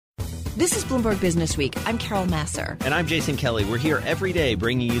This is Bloomberg Businessweek. I'm Carol Massar. And I'm Jason Kelly. We're here every day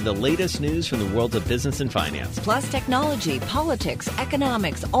bringing you the latest news from the worlds of business and finance. Plus technology, politics,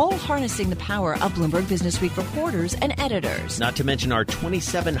 economics, all harnessing the power of Bloomberg Businessweek reporters and editors. Not to mention our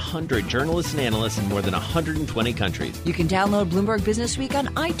 2,700 journalists and analysts in more than 120 countries. You can download Bloomberg Businessweek on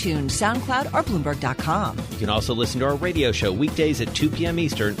iTunes, SoundCloud, or Bloomberg.com. You can also listen to our radio show weekdays at 2 p.m.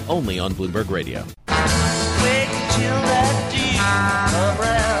 Eastern, only on Bloomberg Radio. Wait till that deep come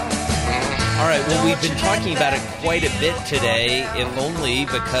round. All right, well, we've been talking about it quite a bit today, if only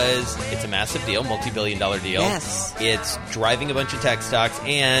because it's a massive deal, multi-billion-dollar deal. Yes. It's driving a bunch of tech stocks,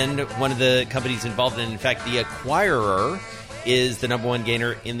 and one of the companies involved in fact, the acquirer is the number one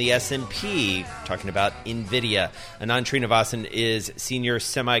gainer in the S&P, talking about Nvidia. Anand Srinivasan is senior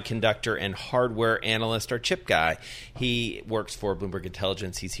semiconductor and hardware analyst, our chip guy. He works for Bloomberg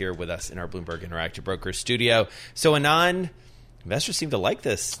Intelligence. He's here with us in our Bloomberg Interactive Brokers studio. So, Anand, investors seem to like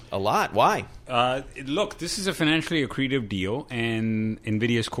this a lot. Why? Look, this is a financially accretive deal, and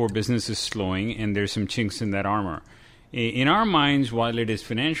NVIDIA's core business is slowing, and there's some chinks in that armor. In our minds, while it is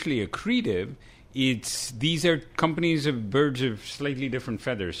financially accretive, these are companies of birds of slightly different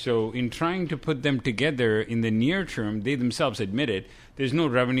feathers. So in trying to put them together in the near term, they themselves admit it, there's no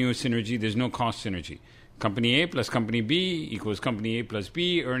revenue synergy, there's no cost synergy. Company A plus Company B equals Company A plus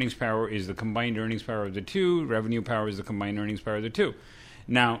B. Earnings power is the combined earnings power of the two. Revenue power is the combined earnings power of the two.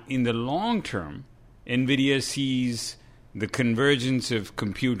 Now, in the long term, NVIDIA sees the convergence of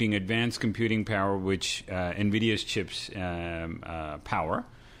computing, advanced computing power, which NVIDIA's chips power,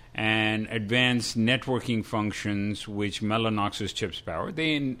 and advanced networking functions, which Mellanox's chips power.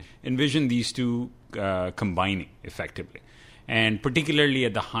 They envision these two combining effectively. And particularly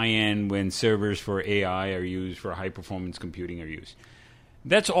at the high end when servers for AI are used, for high-performance computing are used.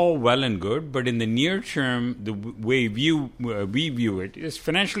 That's all well and good, but in the near term, the way we view it is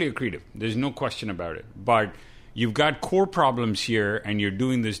financially accretive. There's no question about it. But you've got core problems here, and you're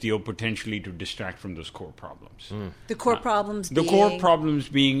doing this deal potentially to distract from those core problems. The core problems being? The core problems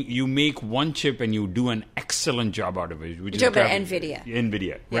being you make one chip and you do an excellent job out of it. You're talking about Nvidia.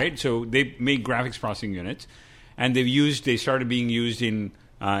 Nvidia, right? So they make graphics processing units. And they started being used in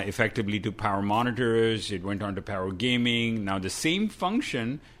effectively to power monitors. It went on to power gaming. Now the same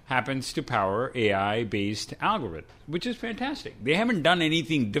function happens to power AI-based algorithms, which is fantastic. They haven't done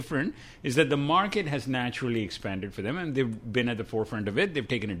anything different. Is that the market has naturally expanded for them, and they've been at the forefront of it. They've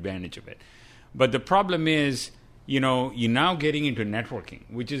taken advantage of it. But the problem is, you're now getting into networking,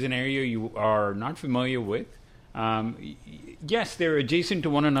 which is an area you are not familiar with. Yes, they're adjacent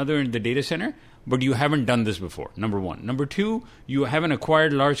to one another in the data center, but you haven't done this before, number one. Number two, you haven't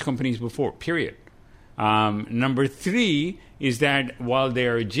acquired large companies before, period. Number three is that while they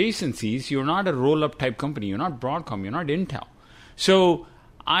are adjacencies, you're not a roll-up type company. You're not Broadcom. You're not Intel. So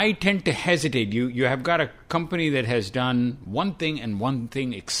I tend to hesitate. You have got a company that has done one thing and one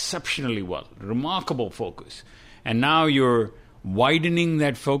thing exceptionally well, remarkable focus. And now you're widening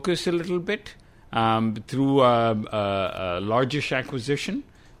that focus a little bit through a largish acquisition.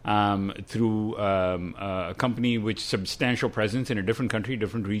 Through a company with substantial presence in a different country,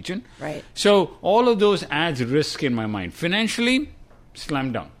 different region. Right. So all of those adds risk in my mind. Financially,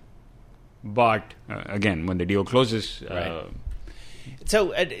 slam dunk. But again, when the deal closes... Right.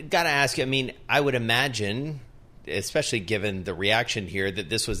 So I got to ask you, I would imagine, especially given the reaction here, that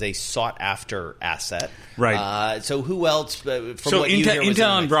this was a sought-after asset. Right. So who else? From so what you hear,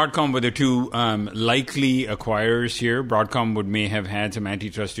 Intel and Broadcom were the two likely acquirers here. Broadcom may have had some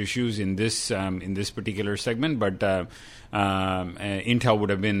antitrust issues in this particular segment, but Intel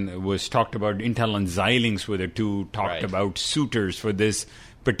was talked about. Intel and Xilinx were the two talked about suitors for this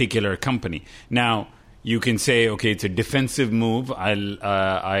particular company. Now, you can say, okay, it's a defensive move.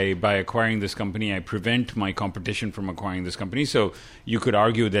 By acquiring this company, I prevent my competition from acquiring this company. So you could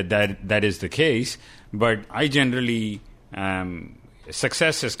argue that is the case. But I generally,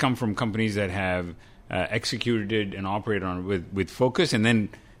 success has come from companies that have executed and operated on with focus, and then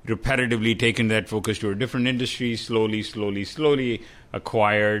repetitively taken that focus to a different industry, slowly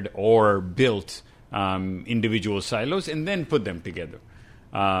acquired or built individual silos, and then put them together.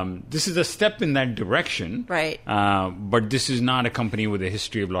 This is a step in that direction. Right. But this is not a company with a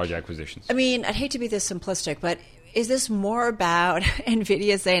history of large acquisitions. I'd hate to be this simplistic, but is this more about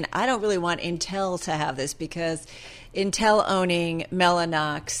NVIDIA saying, I don't really want Intel to have this because Intel owning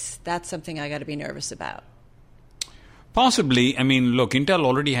Mellanox, that's something I got to be nervous about? Possibly. Look, Intel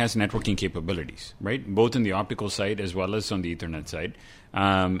already has networking capabilities, right? Both on the optical side as well as on the Ethernet side.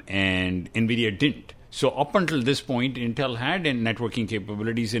 And NVIDIA didn't. So up until this point, Intel had networking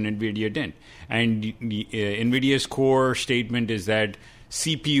capabilities and NVIDIA didn't. And NVIDIA's core statement is that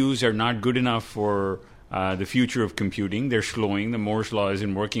CPUs are not good enough for the future of computing. They're slowing. The Moore's law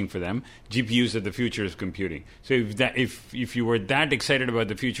isn't working for them. GPUs are the future of computing. So if you were that excited about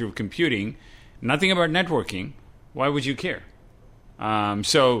the future of computing, nothing about networking, why would you care?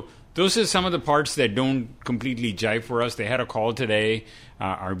 So those are some of the parts that don't completely jive for us. They had a call today.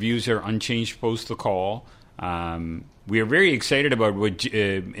 Our views are unchanged post the call. We are very excited about what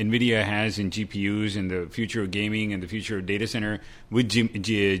Nvidia has in GPUs and the future of gaming and the future of data center with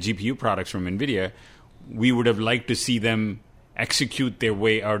GPU products from Nvidia. We would have liked to see them execute their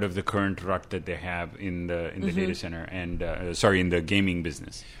way out of the current rut that they have in the data center and in the gaming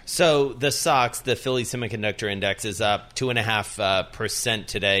business. So the SOX, the Philly Semiconductor Index, is up 2.5%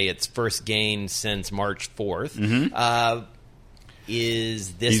 today. Its first gain since March 4th.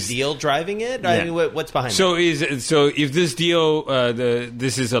 Is this deal driving it? Yeah. I mean, what's behind it? So if this deal,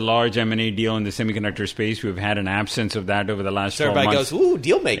 this is a large M&A deal in the semiconductor space, we've had an absence of that over the last 12 months. Everybody goes, ooh,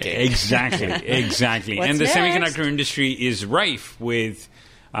 deal making. Exactly. What's and the next? semiconductor industry is rife with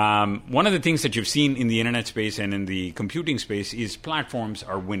one of the things that you've seen in the internet space and in the computing space is platforms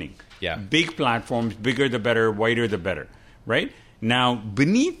are winning. Yeah. Big platforms, bigger the better, wider the better, right? Now,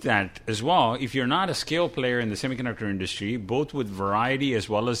 beneath that as well, if you're not a scale player in the semiconductor industry, both with variety as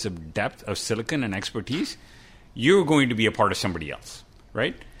well as the depth of silicon and expertise, you're going to be a part of somebody else,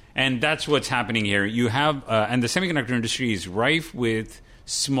 right? And that's what's happening here. You have, and the semiconductor industry is rife with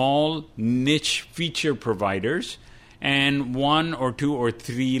small niche feature providers and one or two or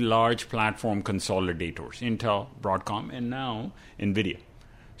three large platform consolidators, Intel, Broadcom, and now Nvidia.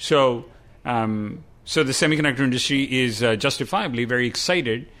 So the semiconductor industry is justifiably very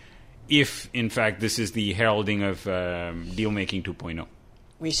excited if, in fact, this is the heralding of deal-making 2.0.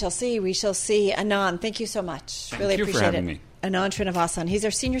 We shall see. We shall see. Anand, thank you so much. Thank really you appreciate for having it. me. Anand Srinivasan. He's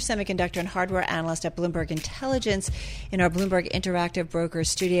our senior semiconductor and hardware analyst at Bloomberg Intelligence in our Bloomberg Interactive Brokers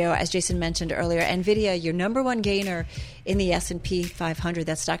studio. As Jason mentioned earlier, Nvidia, your number one gainer in the S&P 500.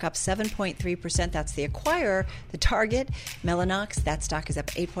 That stock up 7.3%. That's the acquirer. The target, Mellanox, that stock is up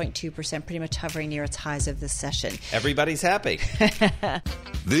 8.2%, pretty much hovering near its highs of this session. Everybody's happy.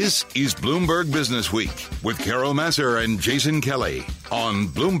 This is Bloomberg Business Week with Carol Massar and Jason Kelly on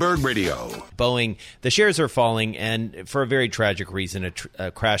Bloomberg Radio. Boeing, the shares are falling, and for a very tragic reason,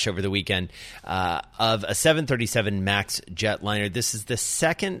 a crash over the weekend of a 737 MAX jetliner. This is the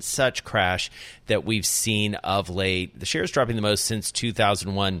second such crash that we've seen of late. The shares dropping the most since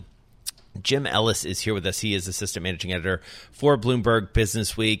 2001. Jim Ellis is here with us. He is assistant managing editor for Bloomberg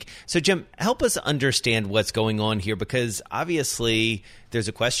Businessweek. So, Jim, help us understand what's going on here, because obviously there's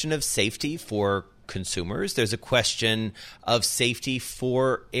a question of safety for consumers. There's a question of safety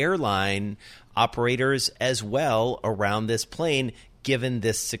for airline operators as well around this plane, given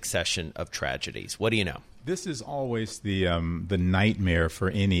this succession of tragedies. What do you know? This is always the nightmare for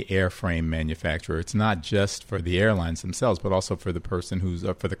any airframe manufacturer. It's not just for the airlines themselves, but also for the person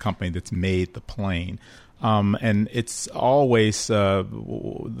for the company that's made the plane. And it's always the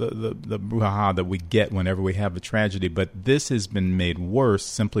brouhaha that we get whenever we have a tragedy. But this has been made worse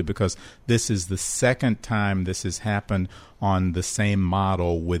simply because this is the second time this has happened on the same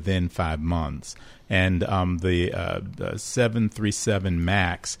model within 5 months. And the 737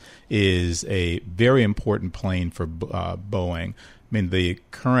 MAX is a very important plane for Boeing. I mean, the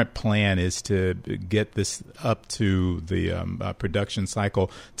current plan is to get this up to the production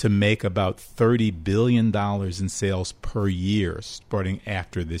cycle to make about $30 billion in sales per year starting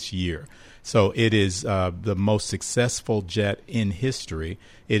after this year. So it is the most successful jet in history.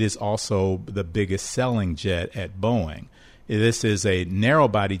 It is also the biggest selling jet at Boeing. This is a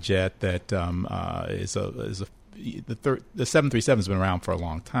narrow-body jet that the 737 has been around for a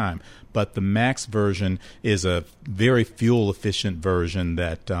long time, but the MAX version is a very fuel-efficient version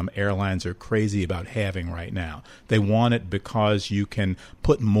that airlines are crazy about having right now. They want it because you can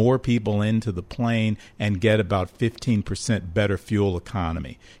put more people into the plane and get about 15% better fuel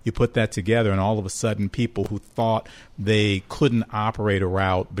economy. You put that together, and all of a sudden people who thought they couldn't operate a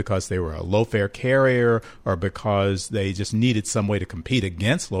route because they were a low-fare carrier or because they just needed some way to compete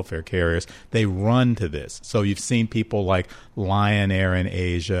against low-fare carriers, they run to this. So you've seen people like Lion Air in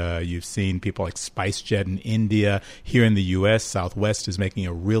Asia. You've seen people like SpiceJet in India. Here in the U.S., Southwest is making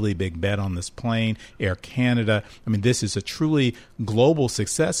a really big bet on this plane. Air Canada. I mean, this is a truly global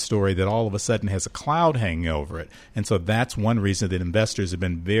success story that all of a sudden has a cloud hanging over it. And so that's one reason that investors have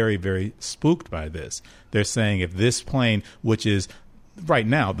been very, very spooked by this. They're saying if this plane, which is right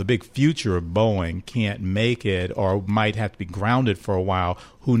now the big future of Boeing, can't make it or might have to be grounded for a while,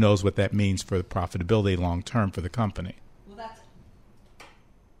 who knows what that means for the profitability long term for the company.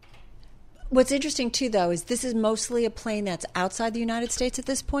 What's interesting, too, though, is this is mostly a plane that's outside the United States at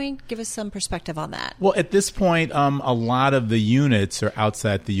this point. Give us some perspective on that. Well, at this point, a lot of the units are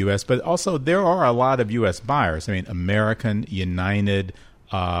outside the U.S., but also there are a lot of U.S. buyers. I mean, American, United,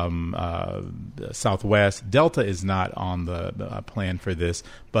 Southwest. Delta is not on the plan for this,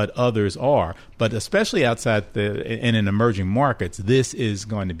 but others are. But especially outside and in emerging markets, this is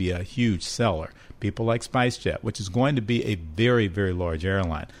going to be a huge seller. People like SpiceJet, which is going to be a very, very large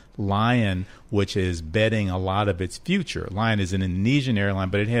airline. Lion, which is betting a lot of its future. Lion is an Indonesian airline,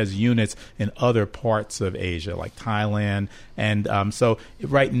 but it has units in other parts of Asia, like Thailand. And so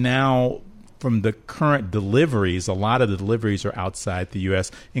right now, from the current deliveries, a lot of the deliveries are outside the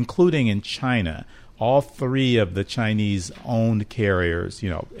U.S., including in China. All three of the Chinese-owned carriers,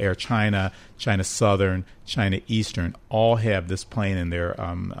 Air China, China Southern, China Eastern, all have this plane in their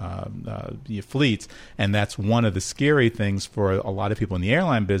fleets. And that's one of the scary things for a lot of people in the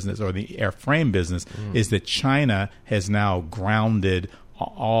airline business or the airframe business is that China has now grounded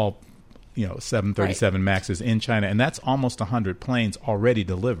all 737 MAXs in China. And that's almost 100 planes already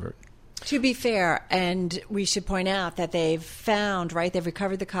delivered. To be fair, and we should point out that they've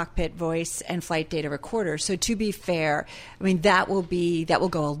recovered the cockpit voice and flight data recorder. So to be fair, I mean, that will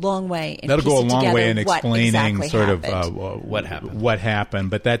go a long way in That'll go a long way in explaining what happened. What happened,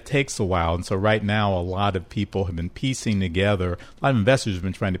 but that takes a while. And so right now, a lot of people have been piecing together, a lot of investors have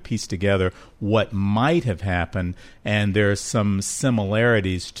been trying to piece together what might have happened, and there's some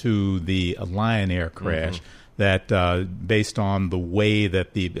similarities to the Lion Air crash. Mm-hmm. That based on the way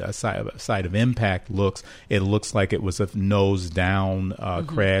that the site of impact looks, it looks like it was a nose-down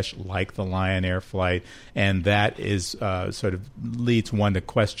crash like the Lion Air flight, and that is sort of leads one to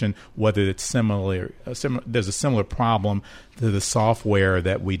question whether it's similar. There's a similar problem to the software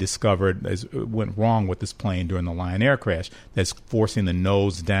that we discovered went wrong with this plane during the Lion Air crash. That's forcing the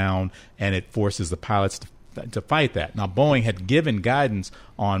nose down, and it forces the pilots to fight that. Now, Boeing had given guidance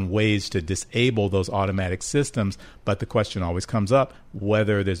on ways to disable those automatic systems, but the question always comes up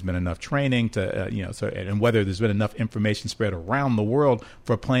whether there's been enough training to, and whether there's been enough information spread around the world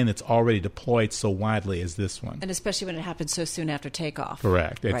for a plane that's already deployed so widely as this one. And especially when it happens so soon after takeoff.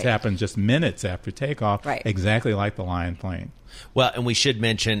 Correct. It's happened just minutes after takeoff, exactly like the Lion plane. Well, and we should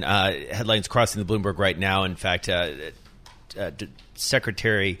mention headlines crossing the Bloomberg right now. In fact,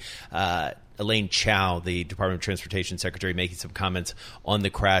 Secretary Elaine Chao, the Department of Transportation Secretary, making some comments on the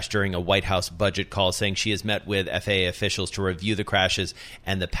crash during a White House budget call, saying she has met with FAA officials to review the crashes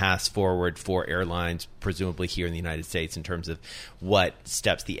and the path forward for airlines, presumably here in the United States, in terms of what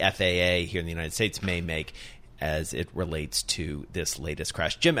steps the FAA here in the United States may make as it relates to this latest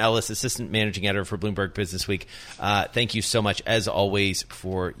crash. Jim Ellis, Assistant Managing Editor for Bloomberg Businessweek, thank you so much, as always,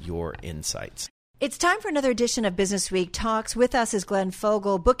 for your insights. It's time for another edition of Businessweek Talks. With us is Glenn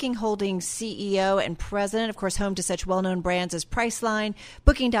Fogel, Booking Holdings CEO and President, of course, home to such well-known brands as Priceline,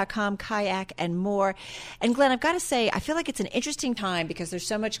 Booking.com, Kayak, and more. And Glenn, I've got to say, I feel like it's an interesting time because there's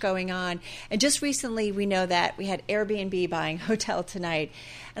so much going on. And just recently, we know that we had Airbnb buying Hotel Tonight.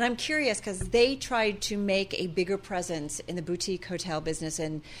 And I'm curious because they tried to make a bigger presence in the boutique hotel business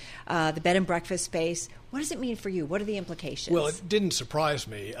and the bed and breakfast space. What does it mean for you? What are the implications? Well, it didn't surprise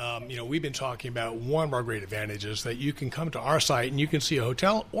me. We've been talking about one of our great advantages that you can come to our site and you can see a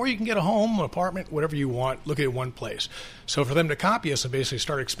hotel or you can get a home, an apartment, whatever you want, look at one place. So for them to copy us and basically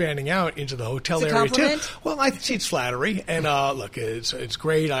start expanding out into the hotel area too. Well, I think it's flattery. And look, it's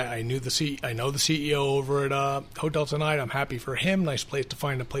great. I know the CEO over at Hotel Tonight. I'm happy for him. Nice place to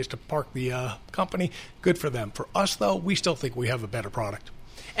find a place to park the company. Good for them. For us, though, we still think we have a better product.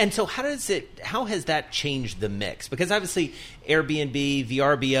 And so how has that changed the mix? Because obviously Airbnb,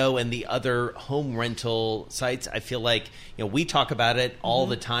 VRBO, and the other home rental sites, I feel like we talk about it all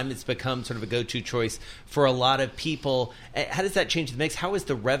the time. It's become sort of a go-to choice for a lot of people. How does that change the mix? How is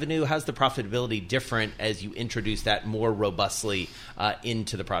the revenue, how's the profitability different as you introduce that more robustly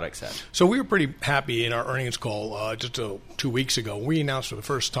into the product set? So we were pretty happy in our earnings call just 2 weeks ago. We announced for the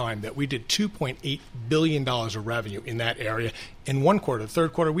first time that we did $2.8 billion of revenue in that area. In one quarter, the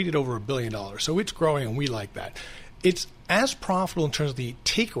third quarter, we did over $1 billion. So it's growing, and we like that. It's as profitable in terms of the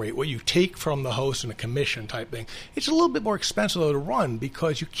take rate, what you take from the host and a commission type thing. It's a little bit more expensive, though, to run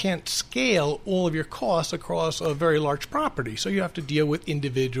because you can't scale all of your costs across a very large property. So you have to deal with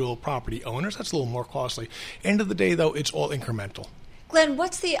individual property owners. That's a little more costly. End of the day, though, it's all incremental. Glenn,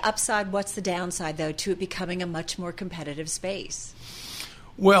 what's the upside, what's the downside, though, to it becoming a much more competitive space?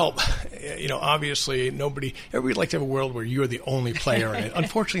 Well, obviously everybody would like to have a world where you're the only player in it.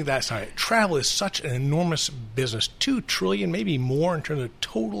 Unfortunately, that's not it. Travel is such an enormous business, $2 trillion, maybe more in terms of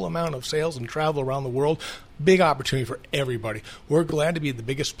total amount of sales and travel around the world. Big opportunity for everybody. We're glad to be the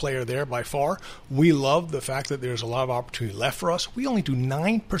biggest player there by far. We love the fact that there's a lot of opportunity left for us. We only do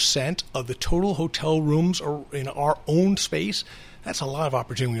 9% of the total hotel rooms are in our own space. That's a lot of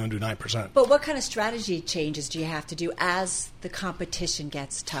opportunity. We don't do 9%. But what kind of strategy changes do you have to do as the competition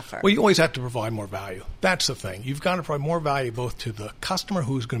gets tougher? Well, you always have to provide more value. That's the thing. You've got to provide more value both to the customer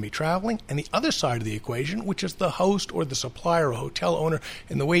who's going to be traveling and the other side of the equation, which is the host or the supplier or hotel owner.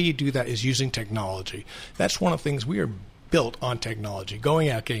 And the way you do that is using technology. That's one of the things we are built on technology, going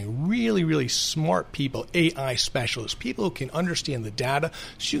out, getting really, really smart people, AI specialists, people who can understand the data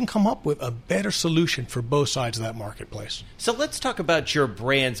so you can come up with a better solution for both sides of that marketplace. So let's talk about your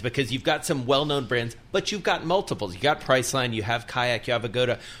brands, because you've got some well-known brands, but you've got multiples. You've got Priceline, you have Kayak, you have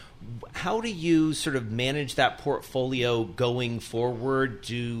Agoda. How do you sort of manage that portfolio going forward?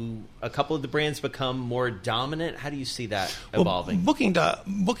 Do a couple of the brands become more dominant? How do you see that evolving? Well,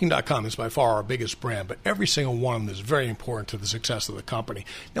 Booking.com is by far our biggest brand, but every single one of them is very important to the success of the company.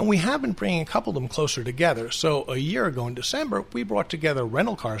 Now, we have been bringing a couple of them closer together. So a year ago in December, we brought together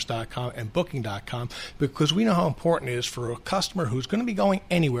rentalcars.com and Booking.com because we know how important it is for a customer who's going to be going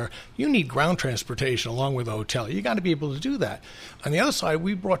anywhere. You need ground transportation along with a hotel. You got to be able to do that. On the other side,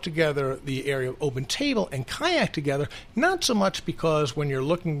 we brought together the area of OpenTable and Kayak together, not so much because when you're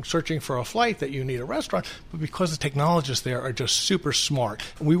searching for a flight that you need a restaurant, but because the technologists there are just super smart.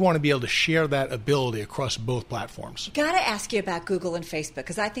 And we want to be able to share that ability across both platforms. Got to ask you about Google and Facebook,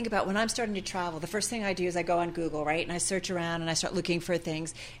 because I think about when I'm starting to travel, the first thing I do is I go on Google, right? And I search around and I start looking for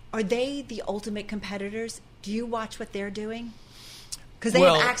things. Are they the ultimate competitors? Do you watch what they're doing? Because they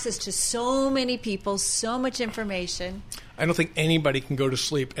have access to so many people, so much information. I don't think anybody can go to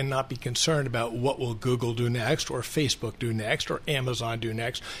sleep and not be concerned about what will Google do next, or Facebook do next, or Amazon do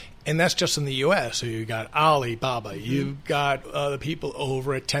next. And that's just in the U.S. So you've got Alibaba, you've got the people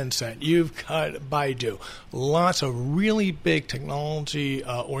over at Tencent, you've got Baidu. Lots of really big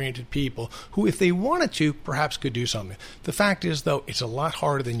technology-oriented people who, if they wanted to, perhaps could do something. The fact is, though, it's a lot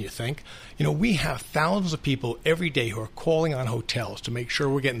harder than you think. We have thousands of people every day who are calling on hotels to make sure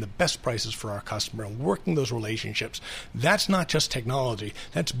we're getting the best prices for our customer and working those relationships. That's not just technology.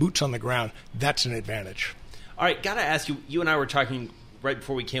 That's boots on the ground. That's an advantage. All right, got to ask you, you and I were talking right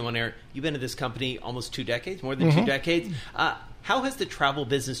before we came on air. You've been at this company almost 2 decades, more than 2 decades. How has the travel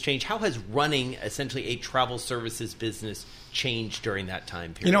business changed? How has running essentially a travel services business changed during that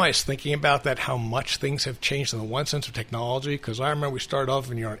time period? I was thinking about that, how much things have changed in the one sense of technology, because I remember we started off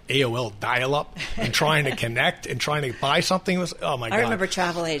when you're on AOL dial-up and trying to connect and trying to buy something. Oh, my God. I remember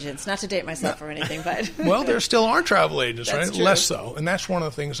travel agents, not to date myself or anything, but... Well, there still are travel agents, That's right? true. Less so. And that's one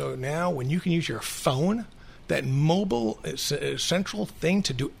of the things, though, now when you can use your phone, that mobile central thing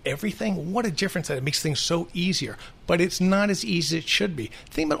to do everything, what a difference that it makes things so easier. But it's not as easy as it should be.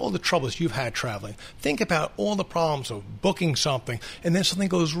 Think about all the troubles you've had traveling. Think about all the problems of booking something and then something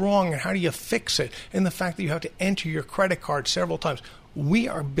goes wrong and how do you fix it? And the fact that you have to enter your credit card several times. We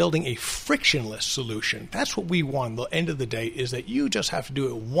are building a frictionless solution. That's what we want. At the end of the day is that you just have to do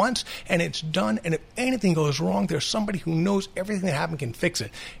it once and it's done. And if anything goes wrong, there's somebody who knows everything that happened can fix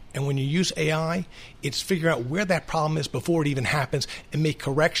it. And when you use AI, it's figuring out where that problem is before it even happens and make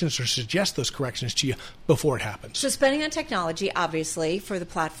corrections or suggest those corrections to you before it happens. So spending on technology, obviously, for the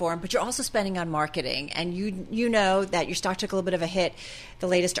platform, but you're also spending on marketing. And you know that your stock took a little bit of a hit, the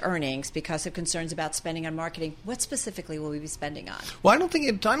latest earnings, because of concerns about spending on marketing. What specifically will we be spending on? Well, I don't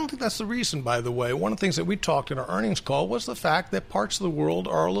think that's the reason, by the way. One of the things that we talked in our earnings call was the fact that parts of the world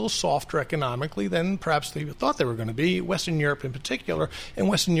are a little softer economically than perhaps they thought they were going to be, Western Europe in particular, and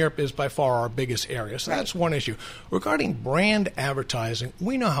Western Europe is by far our biggest area. So that's one issue. Regarding brand advertising,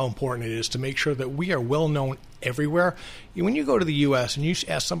 we know how important it is to make sure that we are well known everywhere. When you go to the U.S. and you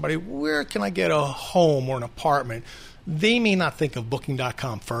ask somebody, where can I get a home or an apartment, they may not think of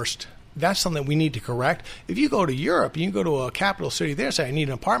Booking.com first. That's something we need to correct. If you go to Europe and you go to a capital city there, say, I need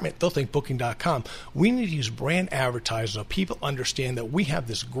an apartment, they'll think Booking.com. We need to use brand advertising so people understand that we have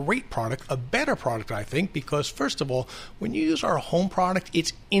this great product, a better product, I think, because, first of all, when you use our home product,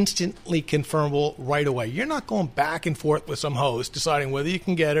 it's instantly confirmable right away. You're not going back and forth with some host deciding whether you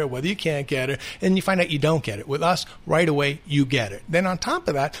can get it or whether you can't get it, and you find out you don't get it. With us, right away, you get it. Then on top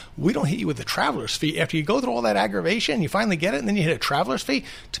of that, we don't hit you with the traveler's fee. After you go through all that aggravation, you finally get it, and then you hit a traveler's fee.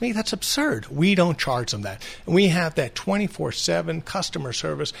 To me, that's absurd. We don't charge them that. And we have that 24/7 customer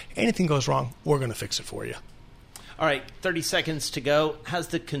service. Anything goes wrong, we're going to fix it for you. All right, 30 seconds to go. How's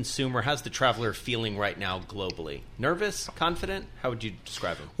the consumer, how's the traveler feeling right now globally? Nervous? Confident? How would you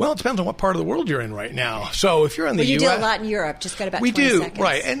describe him? Well, it depends on what part of the world you're in right now. So if you're in the you U.S. do a lot in Europe. Just got about we 20 do, seconds.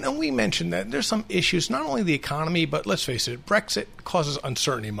 right. And we mentioned that there's some issues, not only the economy, but let's face it, Brexit causes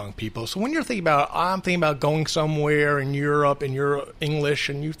uncertainty among people. So when you're thinking about, I'm thinking about going somewhere in Europe and you're English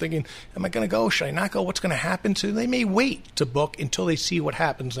and you're thinking, am I going to go? Should I not go? What's going to happen? So they may wait to book until they see what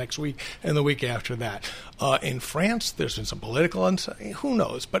happens next week and the week after that. In France, there's been some political uncertainty. Who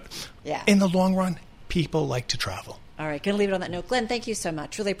knows? But in the long run, people like to travel. All right, going to leave it on that note. Glenn, thank you so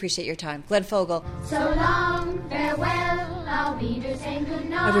much. Really appreciate your time. Glenn Fogel. So long, farewell, I'll be saying good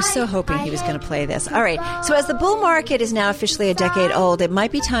night. I was so hoping he was going to play this. All right, so as the bull market is now officially a decade old, it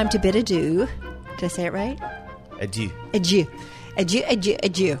might be time to bid adieu. Did I say it right? Adieu. Adieu. Adieu, adieu,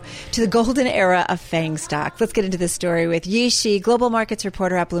 adieu to the golden era of FAANG stock. Let's get into this story with Yi Shi, global markets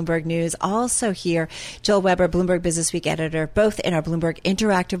reporter at Bloomberg News. Also here, Joel Weber, Bloomberg Businessweek editor, both in our Bloomberg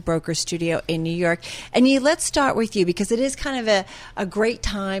Interactive Broker studio in New York. And Yi, let's start with you because it is kind of a great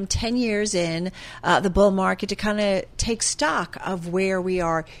time, 10 years in the bull market, to kind of take stock of where we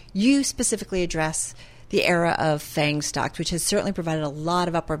are. You specifically address the era of FAANG stocks, which has certainly provided a lot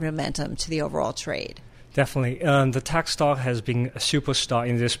of upward momentum to the overall trade. Definitely. The tech stock has been a superstar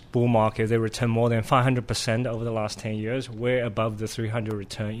in this bull market. They returned more than 500% over the last 10 years, way above the 300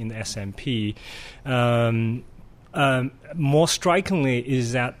 return in the S&P. More strikingly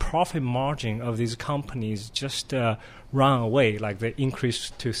is that profit margin of these companies just run away. Like they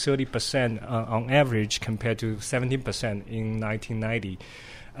increased to 30% on average compared to 17% in 1990.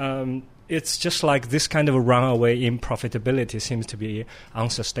 It's just like this kind of a runaway in profitability seems to be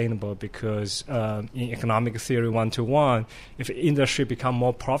unsustainable because in economic theory 1-to-1, if industry become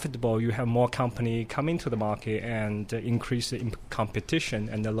more profitable, you have more company come into the market and increase the competition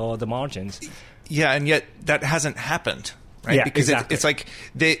and lower the margins. Yeah, and yet that hasn't happened. Right? Yeah, because exactly. it's like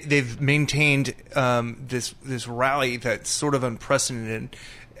they've maintained this rally that's sort of unprecedented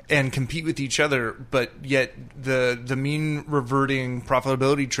and compete with each other, but yet the mean reverting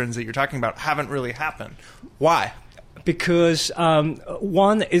profitability trends that you're talking about haven't really happened. Why? Because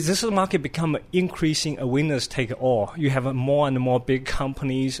one is this market become increasing a winners take all. You have more and more big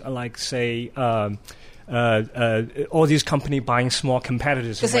companies like say all these companies buying small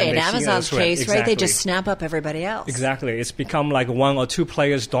competitors. Because in Amazon's case, exactly. right, they just snap up everybody else. Exactly. It's become like one or two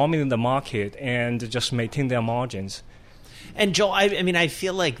players dominating the market and just maintain their margins. And Joel, I mean, I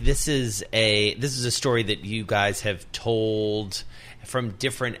feel like this is a story that you guys have told from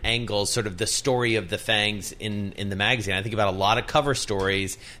different angles, sort of the story of the FAANGs in the magazine. I think about a lot of cover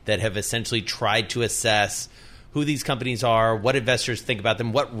stories that have essentially tried to assess who these companies are, what investors think about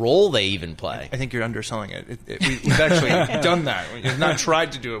them, what role they even play. I think you're underselling it. We've actually done that. We've not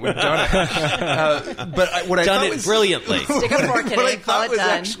tried to do it. We've done it. But what I done thought it was brilliantly. Stick a fork in what I it, call thought it was done.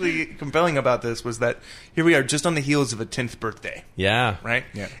 actually compelling about this was that here we are just on the heels of a 10th birthday. Yeah. Right?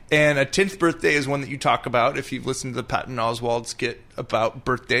 Yeah. And a 10th birthday is one that you talk about. If you've listened to the Patton Oswalt skit about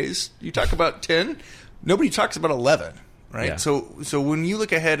birthdays, you talk about 10. Nobody talks about 11, right? Yeah. So when you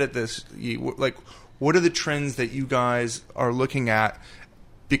look ahead at this, what are the trends that you guys are looking at?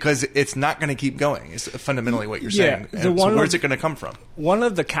 Because it's not going to keep going. It's fundamentally what you're saying. So where's it going to come from? One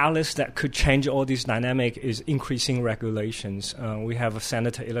of the catalysts that could change all this dynamic is increasing regulations. We have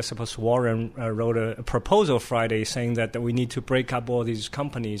Senator Elizabeth Warren wrote a proposal Friday saying that we need to break up all these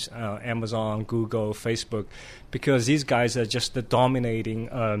companies, Amazon, Google, Facebook, because these guys are just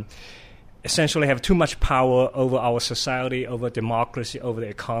dominating essentially have too much power over our society, over democracy, over the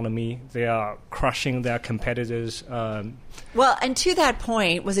economy. They are crushing their competitors. Well, and to that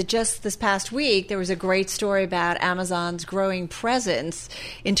point, was it just this past week, there was a great story about Amazon's growing presence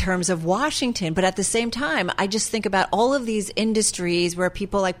in terms of Washington. But at the same time, I just think about all of these industries where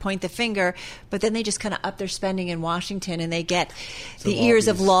people like point the finger, but then they just kind of up their spending in Washington and they get the ears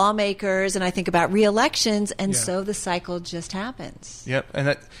of lawmakers. And I think about re-elections, and so the cycle just happens. Yep. And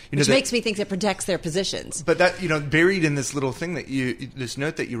that, which makes me think it protects their positions. But that, buried in this little thing that this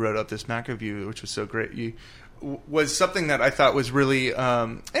note that you wrote up, this Mac review, which was so great, was something that I thought was really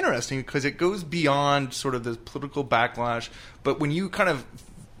interesting because it goes beyond sort of the political backlash. But when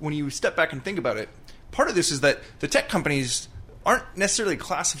you step back and think about it, part of this is that the tech companies aren't necessarily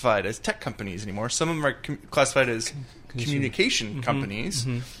classified as tech companies anymore. Some of them are classified as communication companies.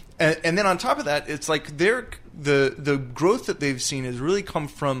 Mm-hmm. And then on top of that, it's like the growth that they've seen has really come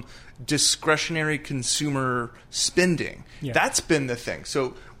from discretionary consumer spending. Yeah. That's been the thing.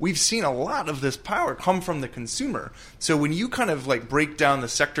 So we've seen a lot of this power come from the consumer. So when you kind of like break down the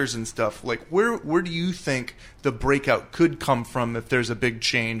sectors and stuff, like where do you think the breakout could come from if there's a big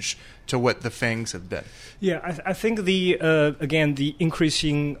change to what the FAANGs have been? Yeah, I think the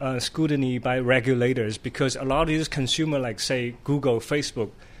increasing scrutiny by regulators, because a lot of these consumer, like say Google,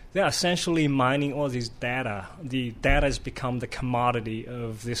 Facebook, they're essentially mining all this data. The data has become the commodity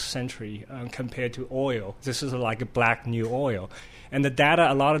of this century compared to oil. This is like a black new oil. And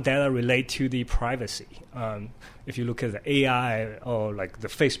a lot of data relate to the privacy. If you look at the AI or like the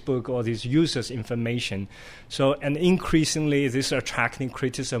Facebook or these users' information. So, and increasingly this is attracting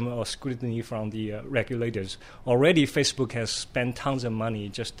criticism or scrutiny from the regulators. Already Facebook has spent tons of money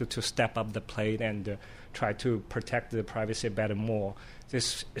just to step up the plate and try to protect the privacy better more.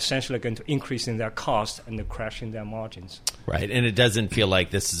 This is essentially going to increase in their cost and crashing their margins. Right, and it doesn't feel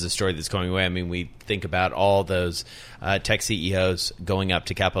like this is a story that's going away. I mean, we think about all those tech CEOs going up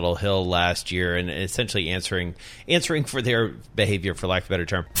to Capitol Hill last year and essentially answering for their behavior, for lack of a better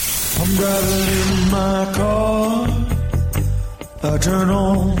term. I'm driving in my car. I turn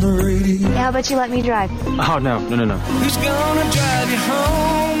on the radio. How about you let me drive? Oh, no. Who's gonna drive you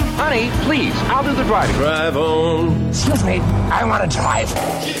home? Honey, please, I'll do the driving. Drive on. Excuse me, I want to drive.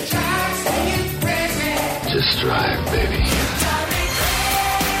 Just drive, baby.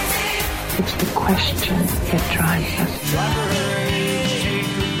 It's the question that drives us.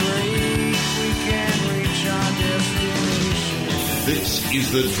 This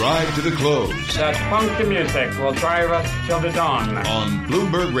is the Drive to the Close. That funky music will drive us till the dawn. On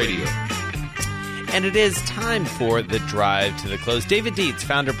Bloomberg Radio. And it is time for the Drive to the Close. David Dietze,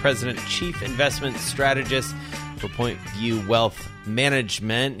 founder, president, chief investment strategist for Point View Wealth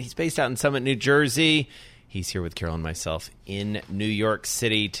Management. He's based out in Summit, New Jersey. He's here with Carol and myself in New York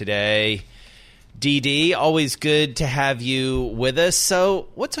City today. DD, always good to have you with us. So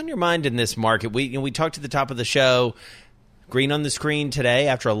what's on your mind in this market? We talked at the top of the show. Green on the screen today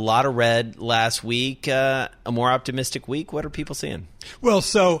after a lot of red last week. A more optimistic week. What are people seeing? Well,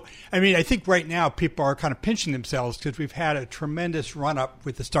 so, I think right now people are kind of pinching themselves because we've had a tremendous run-up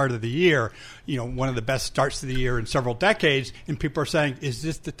with the start of the year, one of the best starts of the year in several decades, and people are saying, is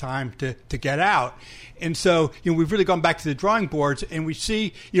this the time to get out? And so, we've really gone back to the drawing boards, and we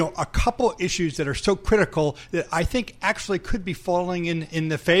see, a couple issues that are so critical that I think actually could be falling in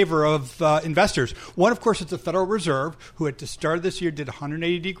the favor of investors. One, of course, is the Federal Reserve, who at the start of this year did a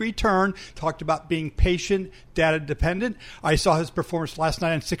 180-degree turn, talked about being patient, data-dependent. I saw his performance last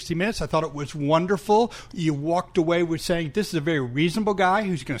night on 60 Minutes. I thought it was wonderful. You walked away with saying this is a very reasonable guy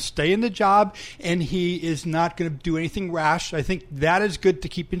who's going to stay in the job, and he is not going to do anything rash. I think that is good to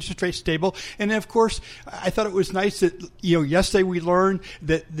keep interest rates stable. And then, of course, I thought it was nice that, yesterday we learned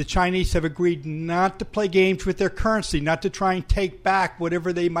that the Chinese have agreed not to play games with their currency, not to try and take back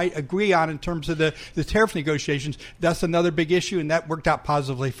whatever they might agree on in terms of the tariff negotiations. That's another big issue, and that worked out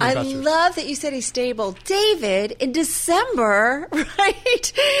positively for investors. I love that you said he's stable. David, in December,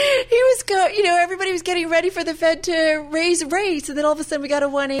 right, he was everybody was getting ready for the Fed to raise rates, and then all of a sudden we got a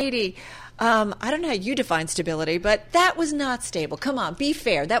 180. I don't know how you define stability, but that was not stable. Come on, be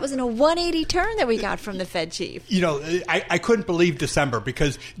fair. That was in a 180 turn that we got from the Fed chief. I couldn't believe December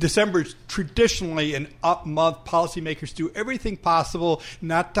because December is traditionally an up month. Policymakers do everything possible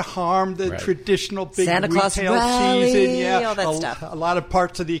not to harm the traditional big Santa Claus retail rally, season. Yeah, all that stuff. A lot of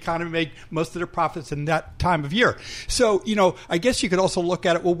parts of the economy make most of their profits in that time of year. So, I guess you could also look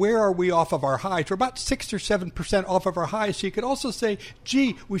at it, well, where are we off of our highs? We're about 6 or 7% off of our highs. So you could also say,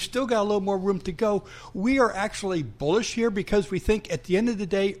 gee, we've still got a little more room to go. We are actually bullish here because we think at the end of the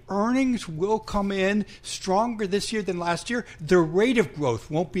day, earnings will come in stronger this year than last year. The rate of growth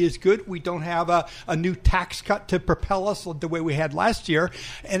won't be as good. We don't have a new tax cut to propel us the way we had last year.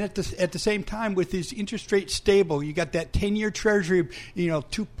 And at the same time, with these interest rates stable, you got that 10-year Treasury,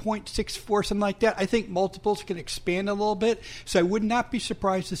 2.64, something like that. I think multiples can expand a little bit. So I would not be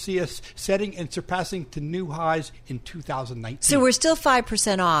surprised to see us setting and surpassing to new highs in 2019. So we're still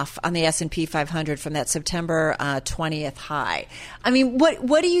 5% off on the S&P 500 from that September 20th high. I mean,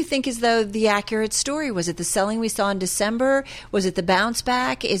 what do you think is the accurate story? Was it the selling we saw in December? Was it the bounce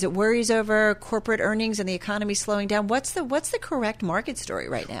back? Is it worries over corporate earnings and the economy slowing down? What's the correct market story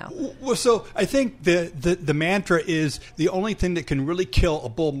right now? Well, so I think the mantra is the only thing that can really kill a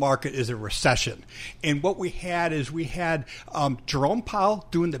bull market is a recession. And what we had Jerome Powell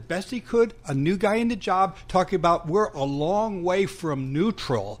doing the best he could, a new guy in the job, talking about we're a long way from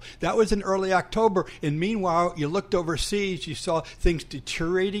neutral. That was was in early October, and meanwhile, you looked overseas, you saw things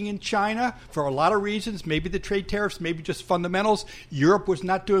deteriorating in China for a lot of reasons, maybe the trade tariffs, maybe just fundamentals. Europe was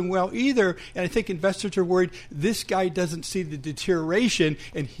not doing well either, and I think investors are worried this guy doesn't see the deterioration,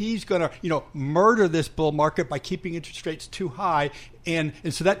 and he's going to, murder this bull market by keeping interest rates too high. And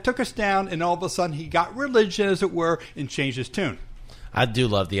so that took us down, and all of a sudden he got religion, as it were, and changed his tune. I do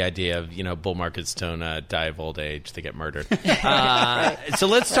love the idea of, bull markets don't die of old age. They get murdered. So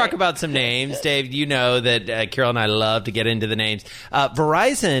let's talk about some names. Dave, you know that Carol and I love to get into the names.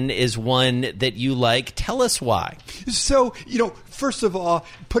 Verizon is one that you like. Tell us why. So, first of all,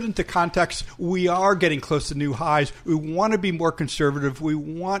 put into context, we are getting close to new highs. We want to be more conservative. We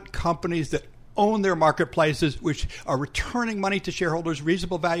want companies that own their marketplaces, which are returning money to shareholders,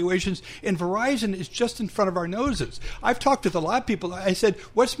 reasonable valuations, and Verizon is just in front of our noses. I've talked with a lot of people. I said,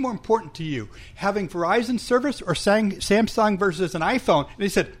 what's more important to you, having Verizon service or Samsung versus an iPhone? And they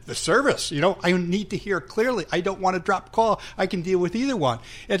said, the service. I need to hear clearly. I don't want to drop call. I can deal with either one.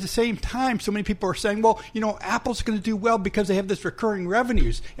 At the same time, so many people are saying, well, Apple's going to do well because they have this recurring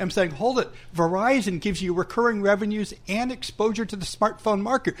revenues. And I'm saying, hold it. Verizon gives you recurring revenues and exposure to the smartphone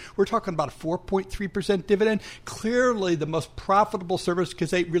market. We're talking about a 4.3% dividend, clearly the most profitable service because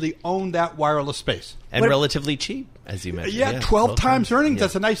they really own that wireless space. And relatively cheap, as you mentioned. Yeah, 12 times earnings. Yeah.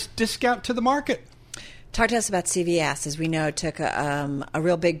 That's a nice discount to the market. Talk to us about CVS. As we know, took a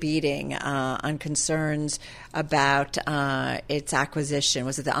real big beating on concerns about its acquisition.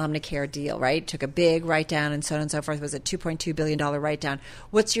 Was it the Omnicare deal, right? Took a big write-down and so on and so forth. Was a $2.2 billion write-down.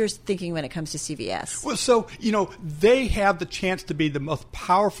 What's your thinking when it comes to CVS? Well, so, they have the chance to be the most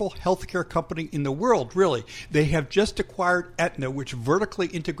powerful healthcare company in the world, really. They have just acquired Aetna, which vertically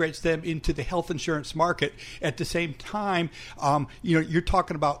integrates them into the health insurance market. At the same time, you're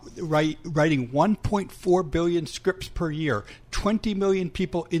talking about writing 1.4 billion scripts per year, 20 million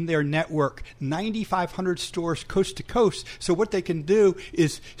people in their network, 9,500 stores coast to coast. So what they can do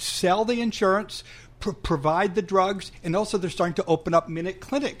is sell the insurance, provide the drugs, and also they're starting to open up minute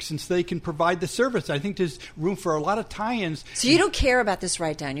clinics since they can provide the service. I think there's room for a lot of tie-ins. So you don't care about this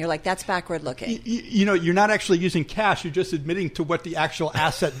write-down. You're like, that's backward looking. You're not actually using cash. You're just admitting to what the actual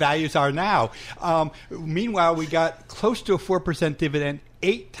asset values are now. Meanwhile, we got close to a 4% dividend,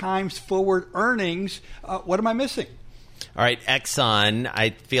 8 times forward earnings. What am I missing? All right, Exxon.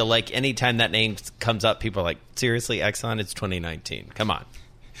 I feel like anytime that name comes up, people are like, seriously, Exxon? It's 2019. Come on.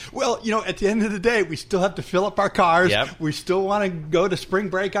 Well, at the end of the day, we still have to fill up our cars. Yep. We still want to go to spring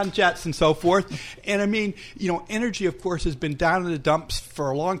break on jets and so forth. And I mean, energy, of course, has been down in the dumps for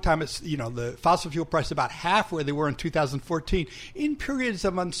a long time. It's, the fossil fuel price is about half where they were in 2014. In periods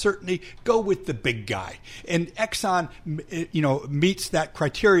of uncertainty, go with the big guy. And Exxon, meets that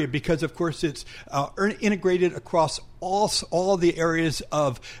criteria because, of course, it's integrated across all the areas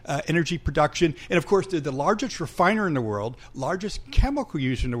of energy production. And, of course, they're the largest refiner in the world, largest chemical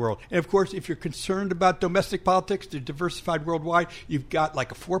user in the world. And, of course, if you're concerned about domestic politics, they're diversified worldwide. You've got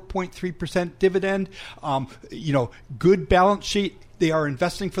like a 4.3% dividend, good balance sheet. They are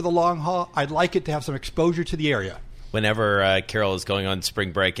investing for the long haul. I'd like it to have some exposure to the area. Whenever Carol is going on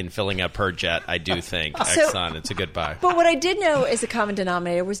spring break and filling up her jet, I do think Exxon, it's a good buy. But what I did know is the common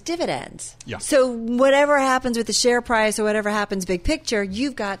denominator was dividends. Yeah. So whatever happens with the share price or whatever happens big picture,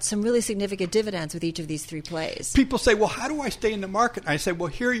 you've got some really significant dividends with each of these three plays. People say, well, how do I stay in the market? And I say, well,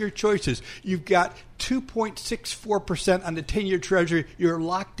 here are your choices. You've got 2.64% on the 10-year Treasury. You're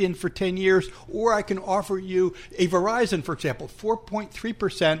locked in for 10 years. Or I can offer you a Verizon, for example,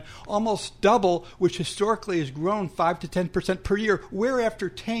 4.3%, almost double, which historically has grown 5 to 10% per year. Where after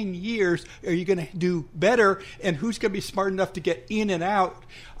 10 years are you going to do better? And who's going to be smart enough to get in and out,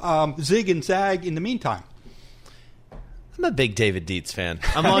 zig and zag in the meantime? I'm a big David Dietze fan.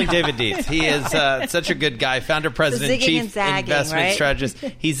 I'm long David Dietze. He is such a good guy. Founder, president, chief investment strategist.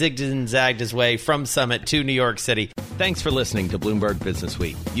 He zigged and zagged his way from Summit to New York City. Thanks for listening to Bloomberg Business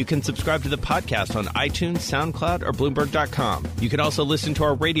Week. You can subscribe to the podcast on iTunes, SoundCloud, or Bloomberg.com. You can also listen to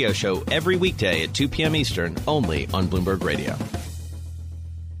our radio show every weekday at 2 p.m. Eastern, only on Bloomberg Radio.